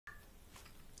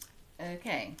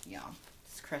Okay, y'all.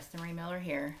 It's Kristen Marie Miller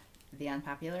here, the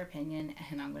Unpopular Opinion,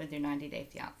 and I'm going to do 90 Day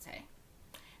Fiance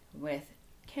with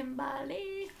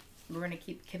KIMBALEEEE. We're going to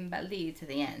keep KIMBALEEEE to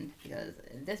the end because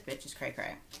this bitch is cray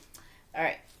cray.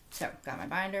 Alright, so got my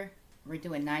binder. We're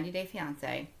doing 90 Day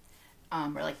Fiance.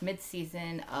 We're like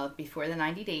mid-season of before the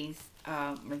 90 days.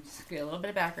 We're just going to get a little bit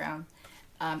of background.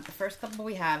 The first couple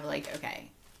we have, like,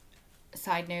 okay,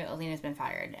 side note, Alina's been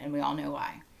fired, and we all know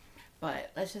why.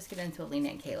 But let's just get into Alina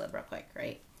and Caleb real quick,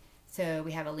 right? So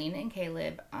we have Alina and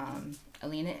Caleb.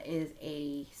 Alina is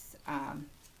a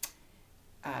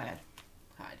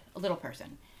little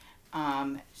person.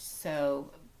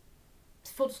 So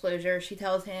full disclosure, she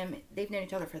tells him they've known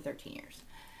each other for 13 years.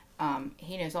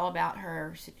 He knows all about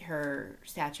her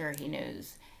stature. He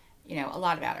knows, a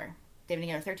lot about her. They've been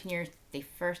together 13 years. They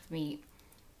first meet,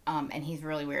 and he's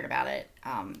really weird about it.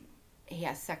 He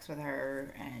has sex with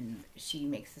her, and she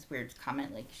makes this weird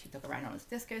comment, like she took a ride on his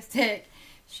disco stick.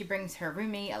 She brings her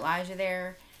roommate, Elijah,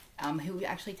 there, who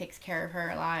actually takes care of her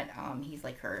a lot. He's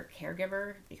like her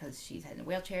caregiver because she's in a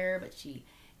wheelchair, but she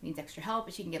needs extra help,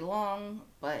 but she can get along,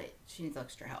 but she needs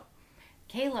extra help.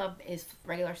 Caleb is a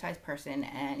regular-sized person,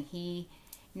 and he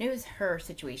knows her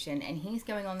situation, and he's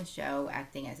going on the show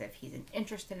acting as if he's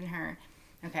interested in her.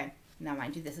 Okay. Now,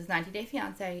 mind you, this is 90 Day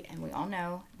Fiance, and we all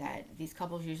know that these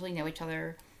couples usually know each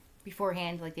other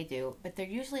beforehand like they do, but they're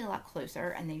usually a lot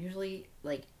closer, and they usually,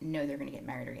 like, know they're going to get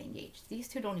married or get engaged. These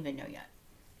two don't even know yet.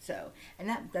 So,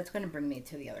 and that's going to bring me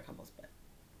to the other couples, but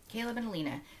Caleb and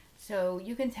Alina. So,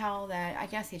 you can tell that, I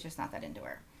guess he's just not that into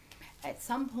her. At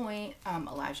some point,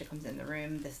 Elijah comes in the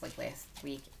room, this, like, last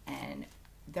week, and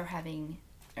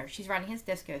she's riding his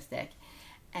disco stick,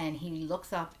 and he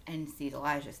looks up and sees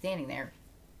Elijah standing there.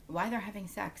 While they're having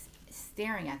sex,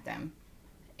 staring at them,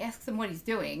 asks him what he's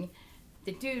doing.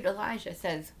 The dude, Elijah,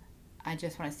 says, I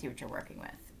just want to see what you're working with.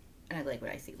 And I like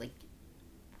what I see. Like,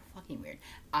 fucking weird.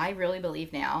 I really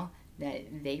believe now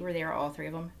that they were there, all three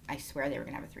of them. I swear they were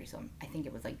going to have a threesome. I think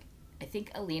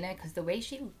Alina, because the way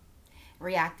she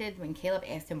reacted when Caleb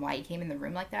asked him why he came in the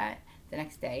room like that the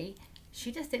next day,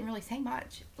 she just didn't really say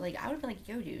much. Like, I would have been like,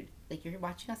 yo, dude, like, you're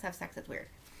watching us have sex, that's weird.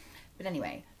 But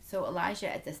anyway, so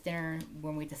Elijah at this dinner,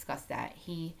 when we discussed that,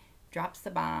 he drops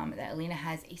the bomb that Alina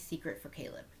has a secret for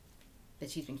Caleb that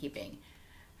she's been keeping.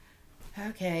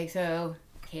 Okay, so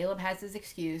Caleb has his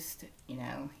excuse, he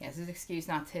has his excuse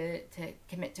not to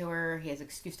commit to her. He has an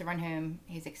excuse to run home.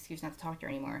 He has an excuse not to talk to her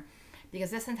anymore.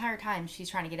 Because this entire time, she's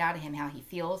trying to get out of him how he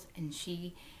feels, and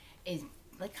she is,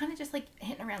 like, kind of just, like,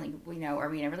 hitting around, like, are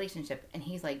we in a relationship? And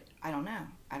he's like, I don't know.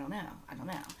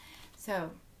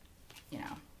 So,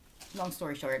 long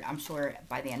story short, I'm sure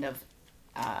by the end of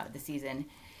the season,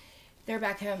 they're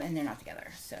back home and they're not together.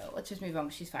 So let's just move on.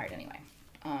 She's fired anyway.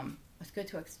 Let's go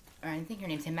to, I think her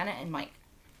name's Jimena and Mike.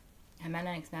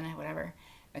 Ximena, whatever.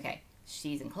 Okay.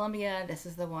 She's in Colombia. This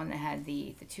is the one that had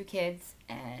the two kids,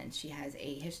 and she has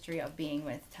a history of being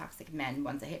with toxic men.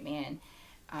 One's a hitman.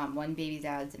 One baby's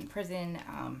dad's in prison.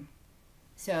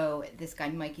 So this guy,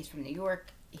 Mike, he's from New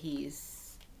York.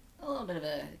 He's a little bit of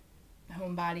a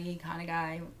homebody kind of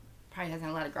guy. Probably hasn't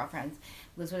had a lot of girlfriends.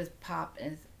 Lives with his pop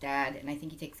and his dad, and I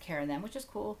think he takes care of them, which is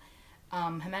cool.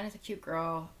 Jimena's a cute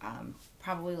girl,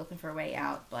 probably looking for a way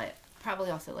out, but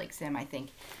probably also likes him, I think.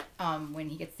 When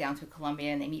he gets down to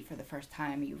Colombia and they meet for the first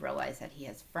time, you realize that he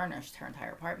has furnished her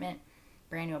entire apartment,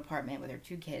 brand new apartment with her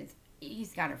two kids.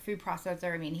 He's got her food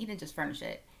processor. I mean, he didn't just furnish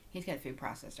it. He's got a food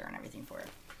processor and everything for her.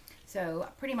 So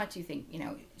pretty much you think,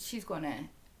 she's going to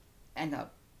end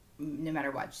up, no matter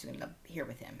what, she's going to end up here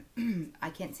with him. I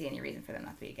can't see any reason for them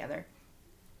not to be together.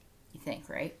 You think,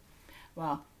 right?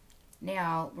 Well,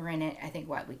 now we're in it. I think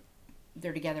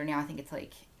they're together now. I think it's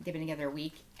like they've been together a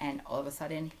week, and all of a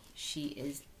sudden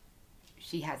she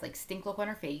has like stink look on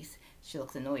her face. She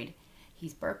looks annoyed.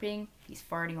 He's burping. He's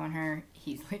farting on her.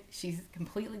 She's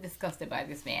completely disgusted by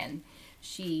this man.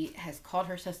 She has called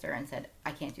her sister and said,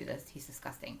 I can't do this. He's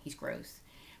disgusting. He's gross.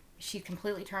 She's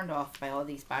completely turned off by all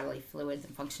these bodily fluids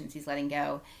and functions he's letting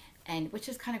go, and which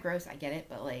is kind of gross. I get it,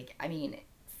 but like, I mean,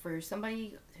 for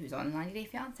somebody who's on 90 Day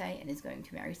Fiance and is going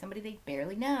to marry somebody they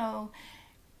barely know,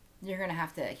 you're going to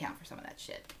have to account for some of that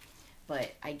shit.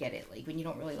 But I get it. Like, when you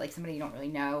don't really like somebody you don't really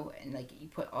know, and like you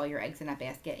put all your eggs in that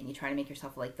basket and you try to make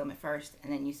yourself like them at first,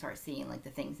 and then you start seeing like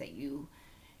the things that you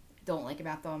don't like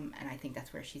about them, and I think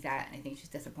that's where she's at, and I think she's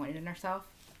disappointed in herself.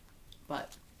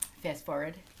 But fast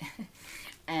forward,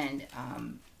 and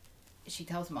she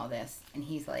tells him all this, and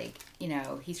he's like,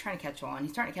 he's trying to catch on.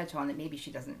 He's trying to catch on that maybe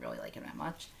she doesn't really like him that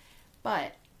much.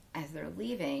 But as they're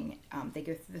leaving, they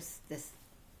go through this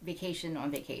vacation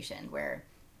on vacation where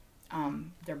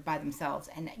they're by themselves,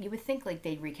 and you would think like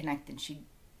they'd reconnect and she'd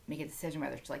make a decision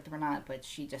whether she liked him or not, but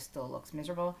she just still looks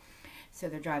miserable. So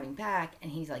they're driving back,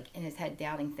 and he's like in his head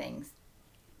doubting things.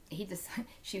 He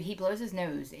blows his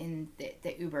nose in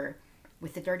the Uber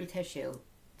with the dirty tissue,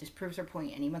 just proves her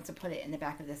point, and he wants to put it in the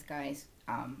back of this guy's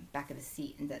back of his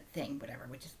seat and that thing, whatever,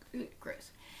 which is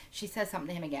gross. She says something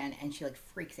to him again, and she like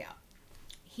freaks out.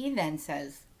 He then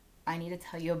says, I need to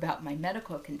tell you about my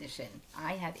medical condition.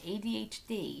 I have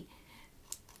ADHD.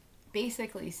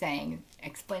 Basically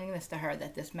explaining this to her,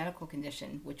 that this medical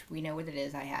condition, which we know what it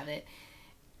is, I have it,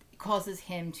 causes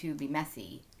him to be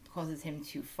messy, causes him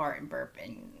to fart and burp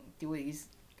and do these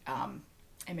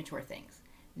immature things.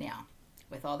 Now,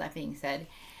 with all that being said,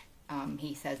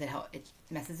 he says it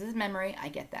messes his memory. I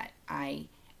get that. I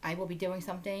will be doing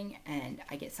something and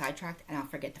I get sidetracked and I'll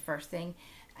forget the first thing.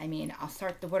 I mean, I'll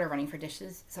start the water running for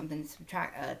dishes. Something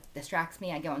distracts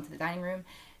me. I go into the dining room.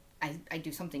 I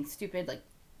do something stupid, like,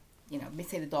 you know,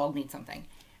 say the dog needs something.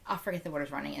 I'll forget the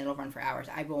water's running and it'll run for hours.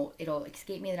 It'll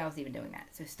escape me that I was even doing that.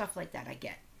 So stuff like that I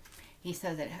get. He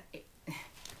says that,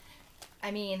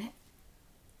 I mean,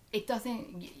 it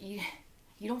doesn't, you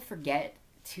don't forget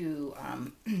to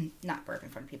not burp in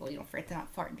front of people. You don't forget to not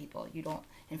fart in people.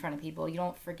 In front of people. You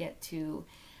don't forget to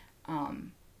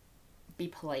be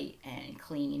polite and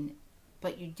clean.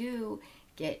 But you do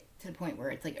get to the point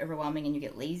where it's like overwhelming and you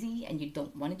get lazy and you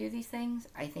don't want to do these things.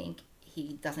 I think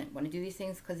he doesn't want to do these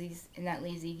things because he's in that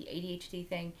lazy ADHD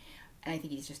thing. And I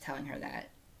think he's just telling her that.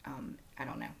 I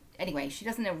don't know. Anyway, she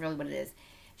doesn't know really what it is.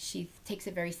 She takes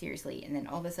it very seriously. And then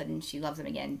all of a sudden she loves him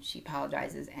again. She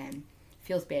apologizes and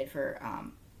feels bad for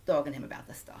dogging him about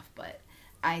this stuff. But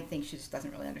I think she just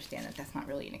doesn't really understand that that's not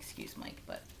really an excuse, Mike.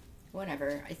 But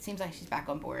whatever. It seems like she's back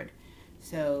on board.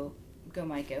 So go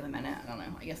Mike, go Jimena. I don't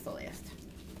know. I guess the last.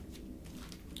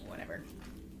 Whatever.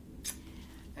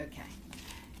 Okay.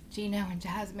 Gino and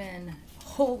Jasmine.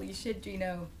 Holy shit,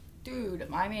 Gino. Dude,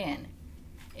 my man.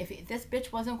 If this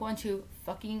bitch wasn't going to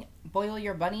fucking boil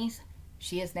your bunnies,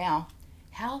 she is now.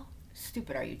 How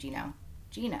stupid are you, Gino?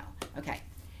 Gino. Okay.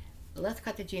 Let's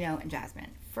cut to Gino and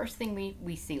Jasmine. First thing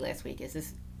we see last week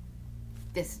is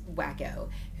this wacko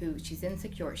who, she's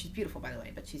insecure. She's beautiful, by the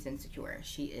way, but she's insecure.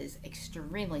 She is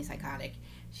extremely psychotic.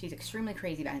 She's extremely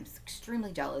crazy about him. She's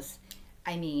extremely jealous.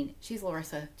 I mean, she's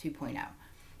Larissa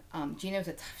 2.0. Gino's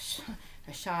a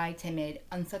shy, timid,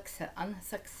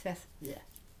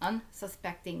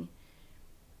 unsuspecting,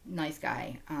 nice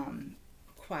guy,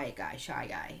 quiet guy, shy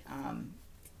guy.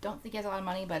 Don't think he has a lot of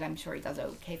money, but I'm sure he does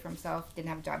okay for himself. Didn't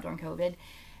have a job during COVID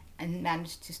and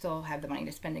managed to still have the money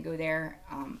to spend to go there.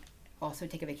 Also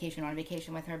take a vacation on a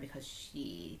vacation with her because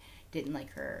she didn't like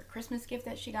her Christmas gift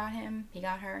that he got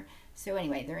her. So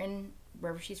anyway, they're in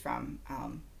wherever she's from.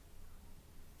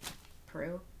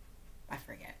 Peru? I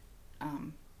forget.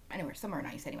 Anywhere, somewhere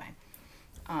nice anyway.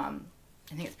 I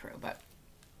think it's Peru, but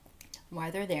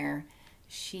while they're there,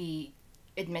 she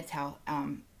admits how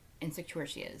insecure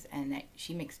she is and that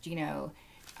she makes Gino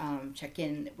check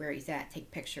in where he's at, take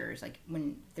pictures, like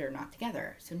when they're not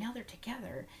together. So now they're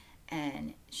together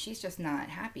and she's just not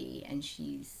happy, and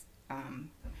she's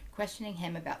questioning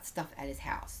him about stuff at his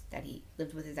house, that he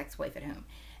lived with his ex-wife at home.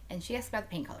 And she asks about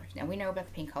the paint colors. Now we know about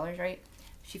the paint colors, right?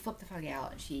 She flipped the fuck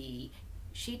out. She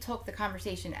took the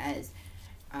conversation as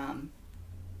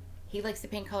he likes the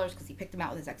paint colors because he picked them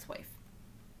out with his ex-wife.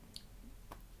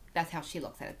 That's how she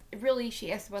looks at it. Really,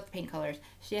 she asked about the paint colors.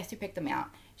 She asked to pick them out.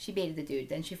 She baited the dude.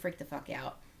 Then she freaked the fuck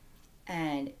out.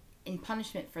 And in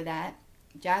punishment for that,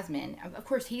 Jasmine, of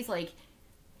course, he's like,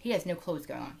 he has no clue what's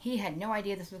going on. He had no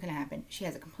idea this was going to happen. She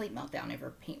has a complete meltdown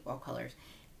over paintball colors.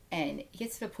 And he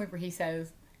gets to the point where he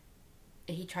says,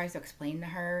 he tries to explain to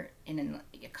her in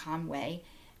a calm way.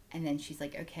 And then she's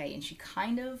like, okay. And she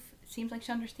kind of seems like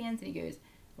she understands. And he goes,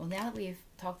 well, now that we've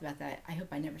talked about that, I hope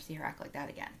I never see her act like that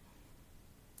again.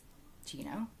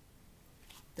 Gino,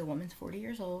 the woman's 40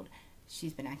 years old.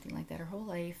 She's been acting like that her whole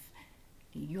life.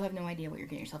 You have no idea what you're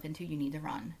getting yourself into. You need to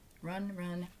run. Run,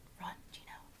 run, run,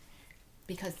 Gino.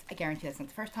 Because I guarantee that's not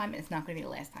the first time, and it's not going to be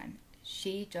the last time.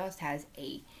 She just has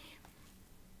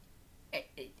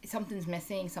something's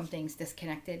missing, something's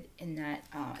disconnected in that,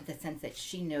 the sense that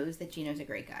she knows that Gino's a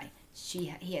great guy.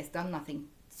 He has done nothing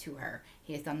to her.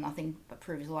 He has done nothing but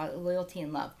prove his loyalty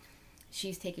and love.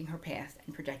 She's taking her past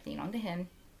and projecting it onto him.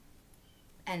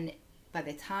 And by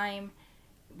the time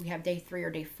we have day 3 or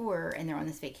day 4 and they're on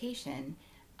this vacation,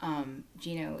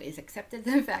 Gino is accepted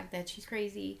the fact that she's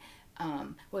crazy.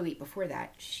 Wait, before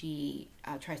that, she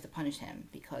tries to punish him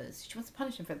because she wants to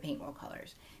punish him for the paintball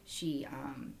colors. She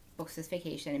books this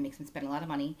vacation and makes him spend a lot of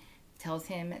money, tells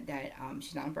him that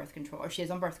she's not on birth control, or she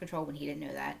is on birth control when he didn't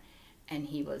know that, and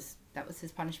that was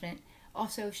his punishment.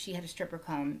 Also, she had a stripper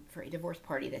come for a divorce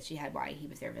party that she had while he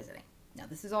was there visiting. Now,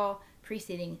 this is all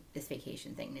preceding this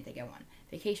vacation thing that they go on.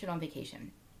 Vacation on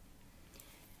vacation.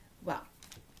 Well,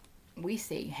 we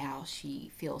see how she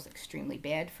feels extremely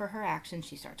bad for her actions.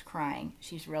 She starts crying.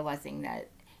 She's realizing that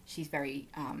she's very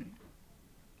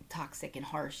toxic and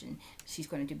harsh, and she's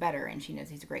going to do better, and she knows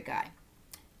he's a great guy.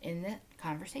 In the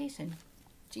conversation,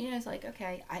 Gino's like,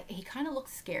 okay, he kind of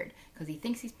looks scared because he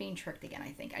thinks he's being tricked again,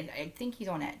 I think. I think he's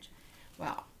on edge.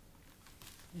 Well,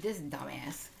 this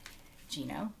dumbass,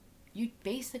 Gino, you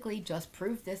basically just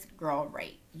proved this girl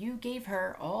right. You gave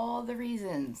her all the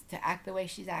reasons to act the way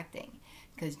she's acting.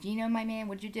 Because, Gino, my man,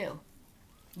 what'd you do?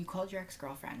 You called your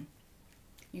ex-girlfriend.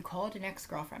 You called an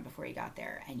ex-girlfriend before you got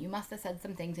there, and you must have said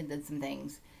some things and did some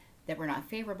things that were not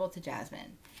favorable to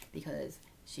Jasmine, because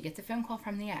she gets a phone call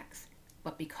from the ex,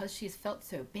 but because she's felt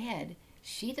so bad,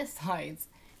 she decides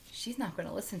she's not going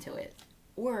to listen to it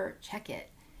or check it,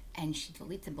 and she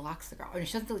deletes and blocks the girl. Or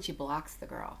she doesn't delete, she blocks the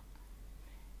girl.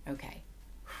 Okay.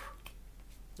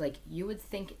 Like, you would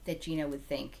think that Gino would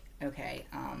think, okay,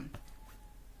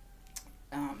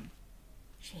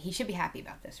 he should be happy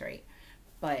about this, right?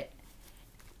 But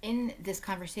in this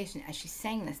conversation, as she's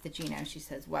saying this to Gino, she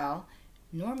says, well,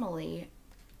 normally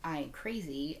I'm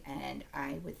crazy and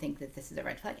I would think that this is a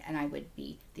red flag, and I would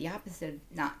be the opposite of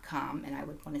not calm, and I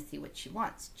would want to see what she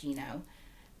wants, Gino.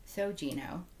 So,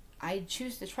 Gino, I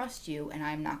choose to trust you, and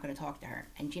I'm not going to talk to her.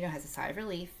 And Gino has a sigh of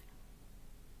relief,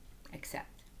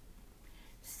 except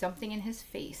something in his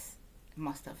face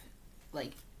must have,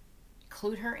 like,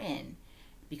 clued her in,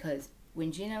 because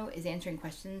when Gino is answering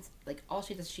questions, like, all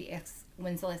she does, she asks,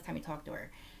 when's the last time you talked to her?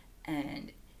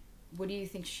 And what do you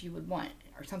think she would want?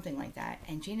 Or something like that.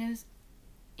 And Gino's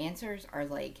answers are,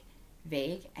 like,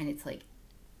 vague, and it's like,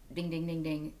 ding, ding, ding,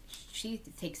 ding. She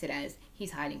takes it as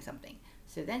he's hiding something.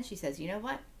 So then she says, you know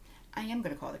what? I am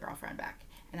going to call the girlfriend back,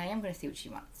 and I am going to see what she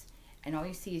wants. And all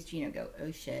you see is Gino go,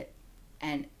 oh, shit.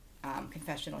 And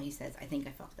confessional, he says, I think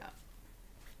I fucked up.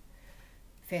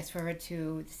 Fast forward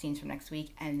to the scenes from next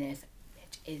week, and this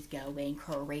bitch is going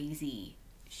crazy.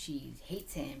 She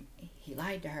hates him. He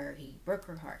lied to her. He broke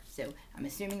her heart. So I'm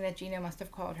assuming that Gino must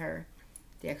have called her,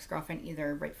 the ex-girlfriend,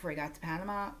 either right before he got to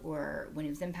Panama or when he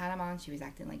was in Panama and she was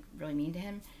acting like really mean to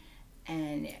him.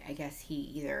 And I guess he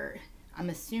either, I'm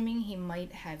assuming he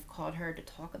might have called her to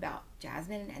talk about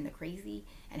Jasmine and the crazy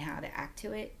and how to act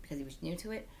to it because he was new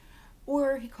to it.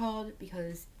 Or he called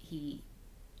because he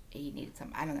needed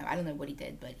some, I don't know what he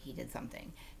did, but he did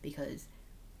something because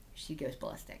she goes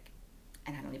ballistic.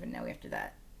 And I don't even know after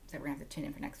that. So we're going to have to tune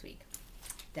in for next week.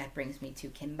 That brings me to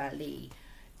KIMBALEEEE.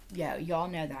 Yeah, y'all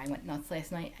know that I went nuts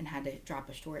last night and had to drop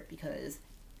a short because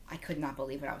I could not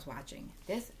believe what I was watching.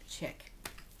 This chick.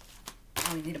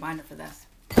 Oh, we need a binder for this.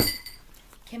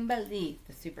 KIMBALEEEE,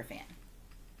 the super fan.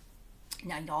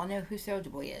 Now, y'all know who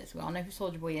Solja Boy is. We all know who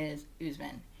Solja Boy is.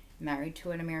 Usman. Married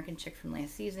to an American chick from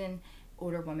last season.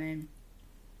 Older woman.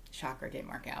 Shocker, didn't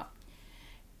work out.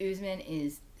 Usman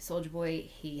is Solja Boy.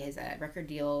 He has a record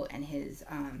deal, and his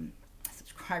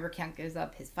subscriber count goes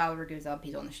up. His follower goes up.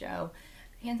 He's on the show.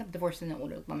 He ends up divorcing the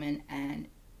older woman, and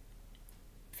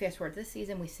fast forward this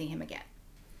season, we see him again.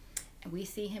 And we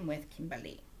see him with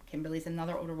KIMBALEEEE. KIMBALEEE's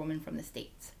another older woman from the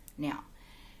States. Now,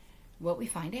 what we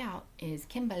find out is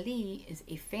KIMBALEEEE is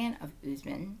a fan of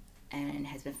Usman and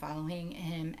has been following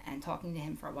him and talking to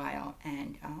him for a while,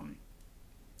 and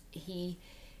he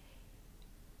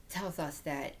tells us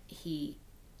that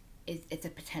it's a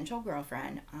potential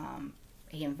girlfriend.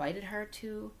 He invited her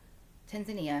to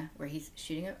Tanzania, where he's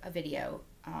shooting a video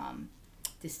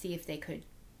to see if they could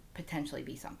potentially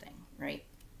be something, right?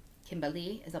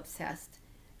 KIMBALEEEE is obsessed.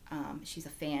 She's a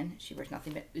fan. She wears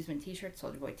nothing but Usman t-shirts,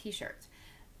 Solja Boy t-shirts.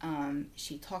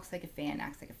 She talks like a fan,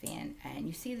 acts like a fan, and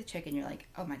you see the chick and you're like,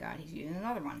 oh my god, he's using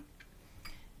another one.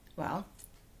 Well,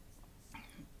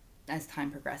 as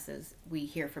time progresses, we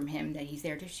hear from him that he's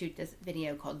there to shoot this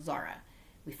video called Zara.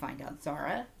 We find out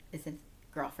Zara is his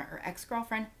girlfriend, or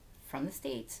ex-girlfriend from the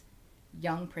States,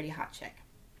 young, pretty, hot chick.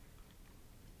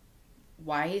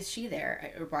 Why is she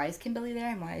there? Or why is KIMBALEEEE there,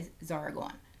 and why is Zara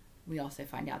gone? We also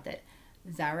find out that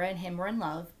Zara and him were in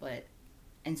love,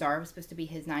 and Zara was supposed to be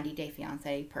his 90-day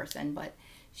fiance person, but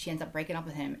she ends up breaking up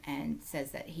with him and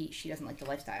says that she doesn't like the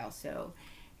lifestyle, so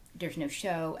there's no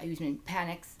show. Usman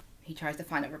panics. He tries to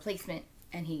find a replacement,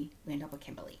 and we end up with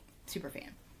KIMBALEEEE. Super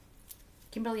fan.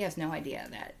 KIMBALEEEE has no idea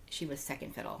that she was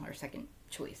second fiddle, or second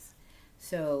choice.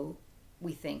 So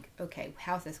we think, okay,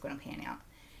 how's this going to pan out?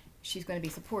 She's going to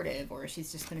be supportive, or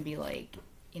she's just going to be like,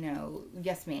 you know,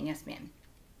 yes, man, yes, man.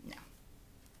 No.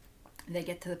 They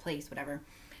get to the place, whatever.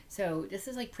 So this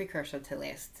is like precursor to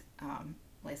last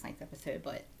last night's episode,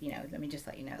 but, you know, let me just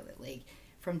let you know that, like,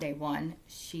 from day one,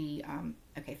 she,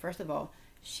 okay, first of all,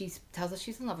 she tells us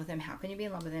she's in love with him. How can you be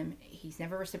in love with him? He's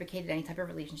never reciprocated any type of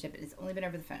relationship. It's only been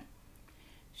over the phone.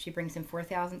 She brings him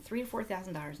 $3,000 to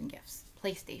 $4,000 in gifts.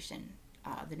 PlayStation,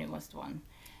 the newest one.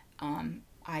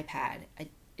 iPad.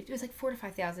 It was like $4,000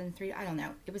 to $5,000, I don't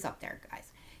know. It was up there,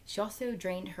 guys. She also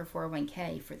drained her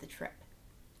 401k for the trip.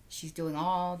 She's doing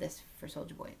all this for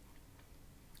Solja Boy.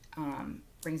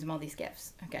 Brings him all these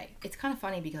gifts. Okay, it's kind of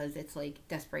funny because it's like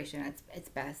desperation at its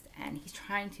best, and he's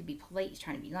trying to be polite, he's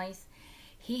trying to be nice.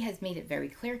 He has made it very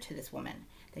clear to this woman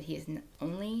that he is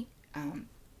only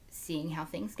seeing how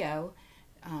things go.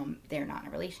 They're not in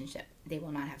a relationship. They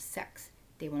will not have sex.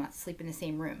 They will not sleep in the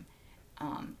same room.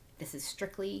 This is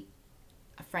strictly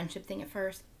a friendship thing at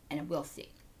first, and we'll see.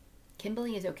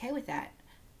 Kimberly is okay with that,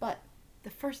 but the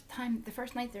first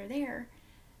night they're there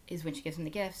is when she gives him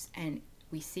the gifts, and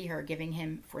we see her giving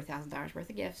him $4,000 worth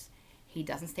of gifts. He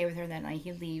doesn't stay with her that night.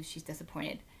 He leaves. She's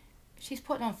disappointed. She's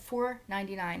putting on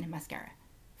 $4.99 mascara.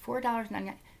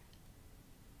 $4.99.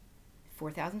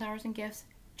 $4,000 in gifts.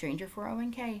 Drained your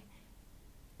 401k.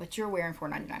 But you're wearing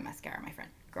 $4.99 mascara, my friend.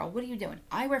 Girl, what are you doing?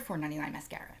 I wear $4.99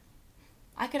 mascara.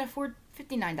 I can afford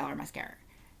 $59 mascara.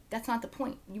 That's not the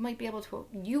point. You might be able to...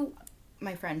 You,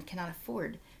 my friend, cannot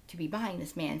afford to be buying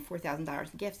this man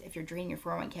 $4,000 in gifts if you're draining your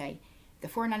 401k. The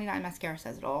 $4.99 mascara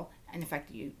says it all, and the fact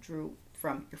that you drew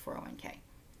from your 401k.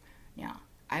 Now,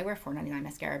 I wear $4.99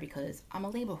 mascara because I'm a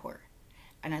label whore,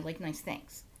 and I like nice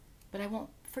things. But I won't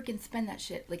freaking spend that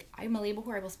shit. Like, I'm a label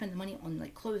whore, I will spend the money on,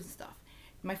 like, clothes and stuff.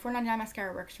 My $4.99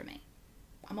 mascara works for me.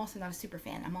 I'm also not a super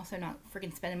fan. I'm also not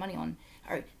freaking spending money on...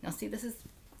 Alright, now see,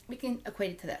 we can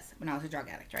equate it to this. When I was a drug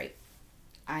addict, right?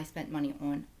 I spent money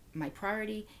on... My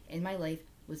priority in my life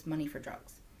was money for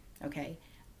drugs. Okay?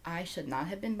 I should not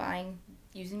have been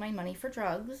using my money for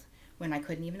drugs when I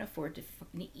couldn't even afford to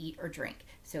fucking eat or drink.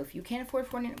 So if you can't afford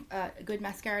a good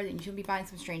mascara, then you should be buying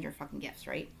some stranger fucking gifts,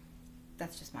 right?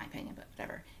 That's just my opinion, but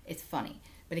whatever. It's funny.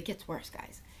 But it gets worse,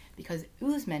 guys. Because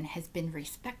Usman has been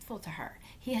respectful to her.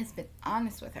 He has been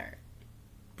honest with her.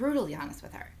 Brutally honest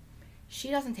with her.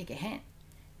 She doesn't take a hint.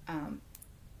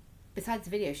 Besides the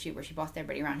video shoot where she bossed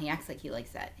everybody around, he acts like he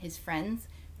likes that. His friends,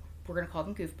 we're going to call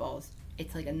them goofballs.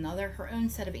 It's like her own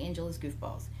set of Angela's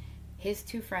goofballs. His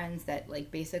two friends that, like,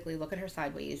 basically look at her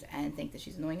sideways and think that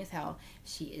she's annoying as hell.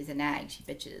 She is a nag. She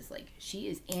bitches. Like, she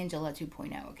is Angela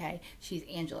 2.0, okay? She's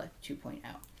Angela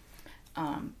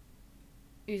 2.0.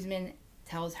 Usman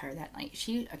tells her that night.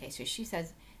 So she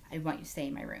says, I want you to stay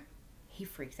in my room. He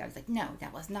freaks out. He's like, no,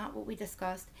 that was not what we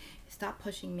discussed. Stop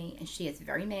pushing me. And she gets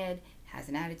very mad, has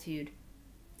an attitude.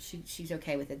 She's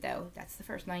okay with it, though. That's the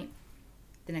first night.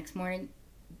 The next morning,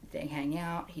 they hang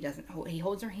out. He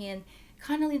holds her hand,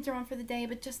 kind of leads her on for the day,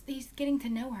 but just he's getting to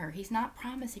know her. He's not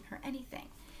promising her anything.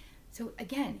 So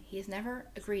again, he has never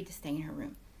agreed to stay in her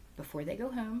room. Before they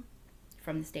go home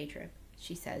from this day trip,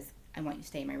 she says, I want you to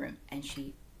stay in my room. And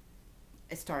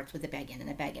it starts with the begging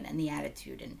and the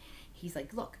attitude. And he's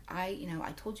like, look, I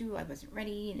told you I wasn't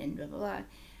ready, and blah, blah, blah.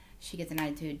 She gets an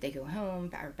attitude. They go home,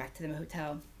 back to the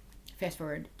hotel. Fast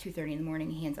forward, 2:30 in the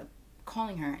morning, he ends up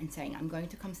calling her and saying, I'm going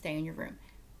to come stay in your room.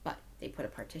 But they put a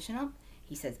partition up.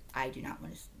 He says, I do not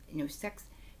want no sex.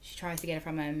 She tries to get it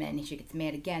from him, and she gets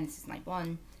mad again. This is night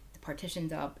one. The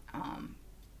partition's up.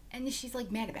 And she's,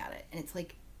 like, mad about it. And it's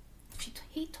like,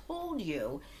 he told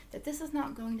you that this is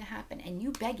not going to happen, and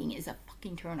you begging is a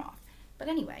fucking turnoff. But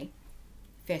anyway,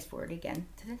 fast forward again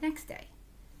to the next day.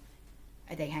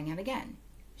 They hang out again.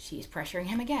 She's pressuring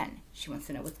him again. She wants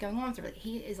to know what's going on. So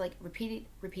he is like,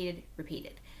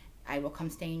 repeated. I will come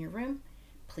stay in your room.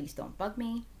 Please don't bug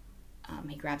me.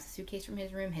 He grabs a suitcase from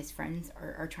his room. His friends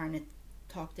are trying to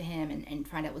talk to him and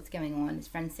find out what's going on. His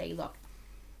friends say, look,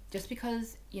 just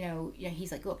because,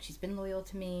 he's like, look, she's been loyal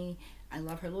to me. I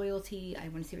love her loyalty. I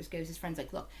want to see where this goes. His friend's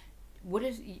like, look,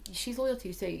 she's loyal to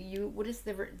you, so what is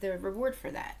the reward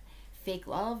for that? Fake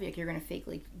love? Like, you're going to fake,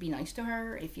 like, be nice to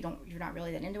her if you're not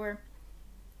really that into her?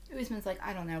 Usman's like,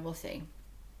 I don't know, we'll see.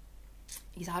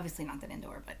 He's obviously not that into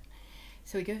her, but...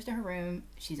 So he goes to her room.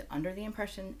 She's under the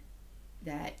impression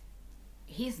that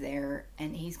he's there,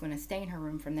 and he's going to stay in her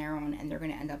room from there on, and they're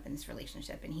going to end up in this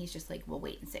relationship. And he's just like, we'll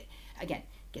wait and see. Again,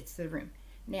 gets to the room.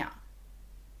 Now,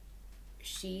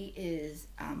 she is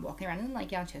walking around in the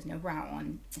nightgown. She has no bra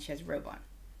on, and she has a robe on.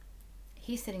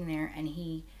 He's sitting there, and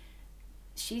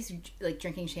she's like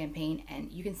drinking champagne,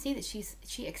 and you can see that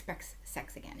she expects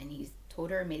sex again, and he's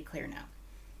told her and made it clear no.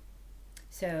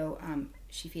 So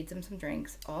she feeds him some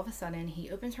drinks. All of a sudden, he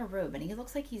opens her robe, and he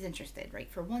looks like he's interested, right,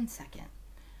 for 1 second.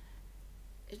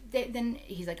 Then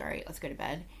he's like, all right, let's go to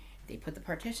bed. They put the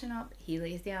partition up. He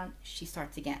lays down. She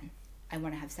starts again. I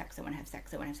want to have sex, I want to have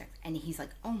sex, I want to have sex. And he's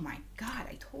like, oh my God,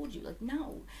 I told you, like,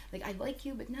 no, like, I like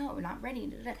you, but no, we're not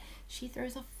ready. She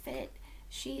throws a fit.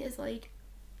 She is like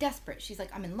desperate. She's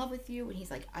like, I'm in love with you. And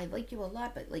he's like, I like you a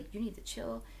lot, but like, you need to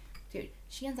chill. Dude,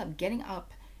 she ends up getting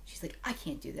up. She's like, I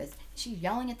can't do this. She's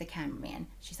yelling at the cameraman.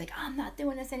 She's like, I'm not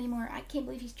doing this anymore. I can't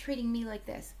believe he's treating me like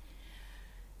this.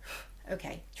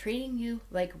 Okay, treating you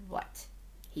like what?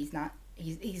 He's not.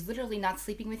 He's literally not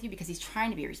sleeping with you because he's trying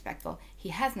to be respectful. He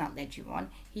has not led you on.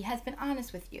 He has been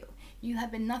honest with you. You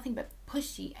have been nothing but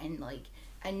pushy and like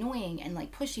annoying and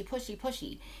like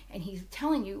pushy. And he's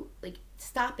telling you like,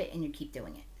 stop it, and you keep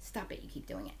doing it. Stop it, you keep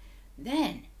doing it.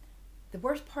 Then, the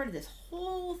worst part of this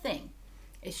whole thing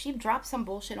is she drops some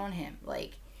bullshit on him.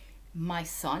 Like, my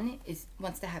son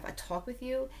wants to have a talk with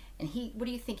you, and what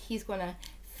do you think he's gonna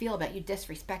feel about you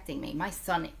disrespecting me? My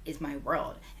son is my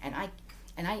world, and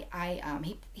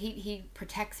he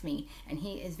protects me, and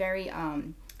he is very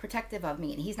protective of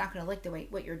me, and he's not gonna like the way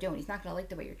what you're doing. He's not gonna like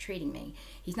the way you're treating me.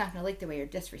 He's not gonna like the way you're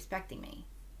disrespecting me.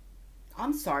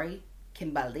 I'm sorry,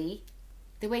 KIMBALEEEE.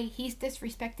 The way he's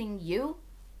disrespecting you,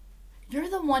 you're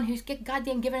the one who's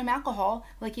goddamn giving him alcohol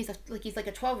like he's like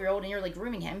a 12-year-old, and you're like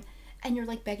grooming him, and you're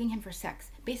like begging him for sex,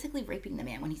 basically raping the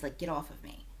man when he's like, get off of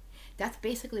me. That's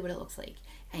basically what it looks like.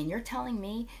 And you're telling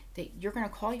me that you're going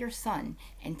to call your son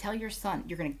and tell your son,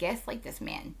 you're going to gaslight this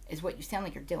man, is what you sound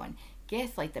like you're doing.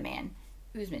 Gaslight the man,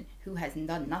 Usman, who has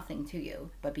done nothing to you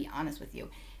but be honest with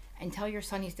you, and tell your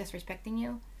son he's disrespecting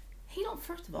you.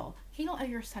 First of all, he don't owe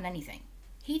your son anything.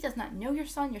 He does not know your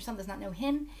son does not know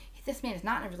him. This man is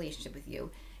not in a relationship with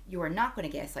you. You are not going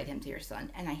to gaslight him to your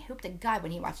son. And I hope to God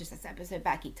when he watches this episode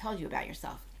back, he tells you about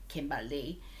yourself,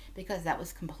 KIMBALEEEE, because that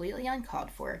was completely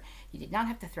uncalled for. You did not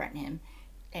have to threaten him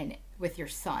and with your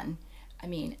son. I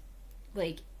mean,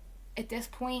 like, at this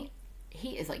point,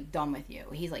 he is like done with you.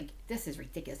 He's like, this is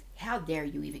ridiculous. How dare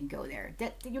you even go there? Do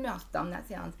you know how dumb that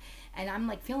sounds? And I'm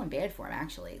like feeling bad for him,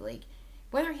 actually. Like,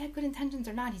 whether he had good intentions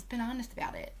or not, he's been honest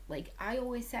about it. Like, I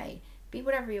always say, be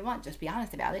whatever you want, just be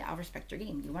honest about it. I'll respect your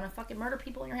game. You want to fucking murder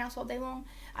people in your house all day long?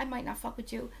 I might not fuck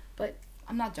with you, but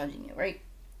I'm not judging you, right?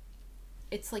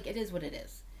 It's like, it is what it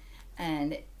is.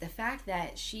 And the fact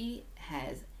that she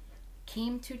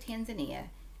came to Tanzania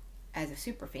as a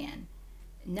super fan,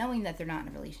 knowing that they're not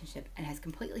in a relationship, and has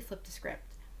completely flipped the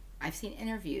script. I've seen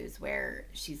interviews where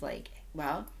she's like,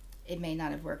 well, it may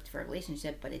not have worked for a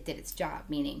relationship, but it did its job,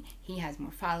 meaning he has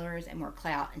more followers and more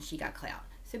clout, and she got clout.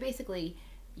 So basically,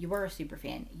 you were a super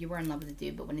fan, you were in love with the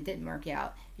dude, but when it didn't work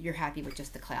out, you're happy with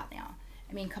just the clout now.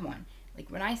 I mean, come on. Like,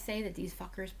 when I say that these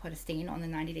fuckers put a stain on the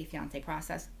 90-day fiance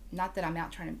process, not that I'm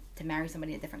out trying to marry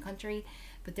somebody in a different country,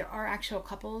 but there are actual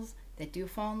couples that do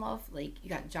fall in love. Like, you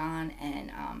got John and,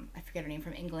 I forget her name,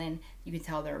 from England. You can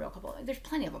tell they're a real couple. There's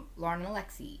plenty of them. Lauren and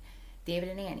Alexi, David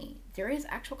and Annie. There is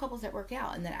actual couples that work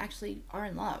out and that actually are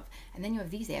in love. And then you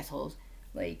have these assholes,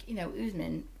 like, you know,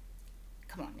 Usman.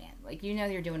 Come on, man. Like, you know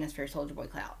you're doing this for your Solja Boy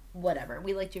clout. Whatever.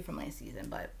 We liked you from last season,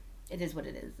 but it is what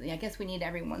it is. I guess we need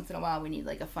every once in a while, we need,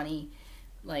 like, a funny,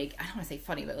 like, I don't want to say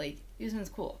funny, but, like, Usman's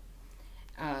cool.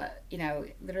 You know,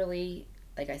 literally,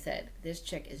 like I said, this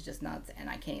chick is just nuts, and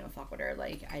I can't even fuck with her.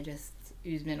 Like,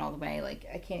 Usman all the way. Like,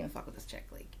 I can't even fuck with this chick.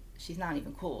 Like, she's not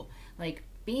even cool. Like,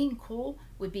 being cool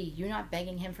would be you not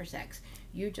begging him for sex,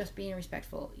 you just being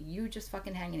respectful, you just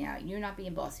fucking hanging out, you not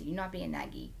being bossy, you not being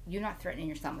naggy, you not threatening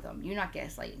your son with him, you not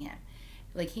gaslighting him.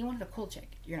 Like, he wanted a cool chick.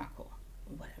 You're not cool.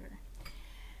 Whatever.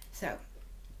 So,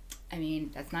 I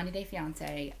mean, that's 90 Day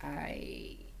Fiance.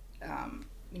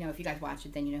 You know, if you guys watch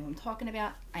it, then you know who I'm talking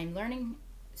about. I'm learning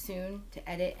soon to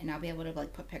edit, and I'll be able to,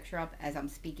 like, put picture up as I'm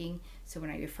speaking, so when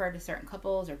I refer to certain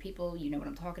couples or people, you know what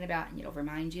I'm talking about, and it'll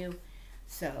remind you.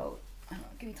 So,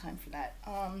 give me time for that.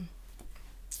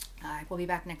 I will be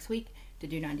back next week to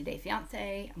do 90 Day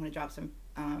Fiance. I'm going to drop some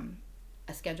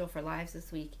a schedule for lives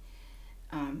this week,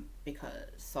 because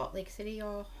Salt Lake City,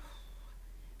 y'all,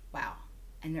 wow.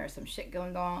 And there's some shit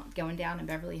going down in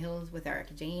Beverly Hills with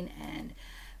Erica Jane, and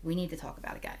we need to talk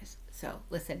about it, guys. So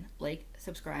listen, like,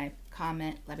 subscribe,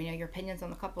 comment, let me know your opinions on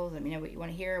the couples, let me know what you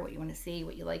want to hear, what you want to see,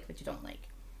 what you like, what you don't like.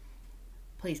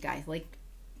 Please, guys, like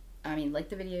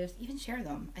the videos, even share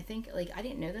them. I think, like, I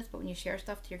didn't know this, but when you share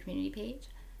stuff to your community page,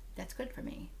 that's good for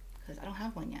me, because I don't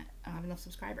have one yet. I don't have enough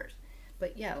subscribers.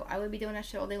 But, yo, I would be doing that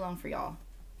shit all day long for y'all.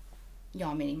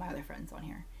 Y'all meaning my other friends on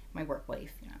here. My work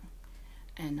wife, you know,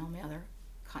 and all my other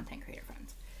content creator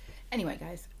friends. Anyway,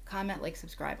 guys, comment, like,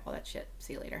 subscribe, all that shit.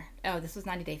 See you later. Oh, this was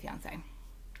 90 Day Fiance.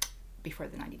 Before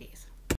the 90 days.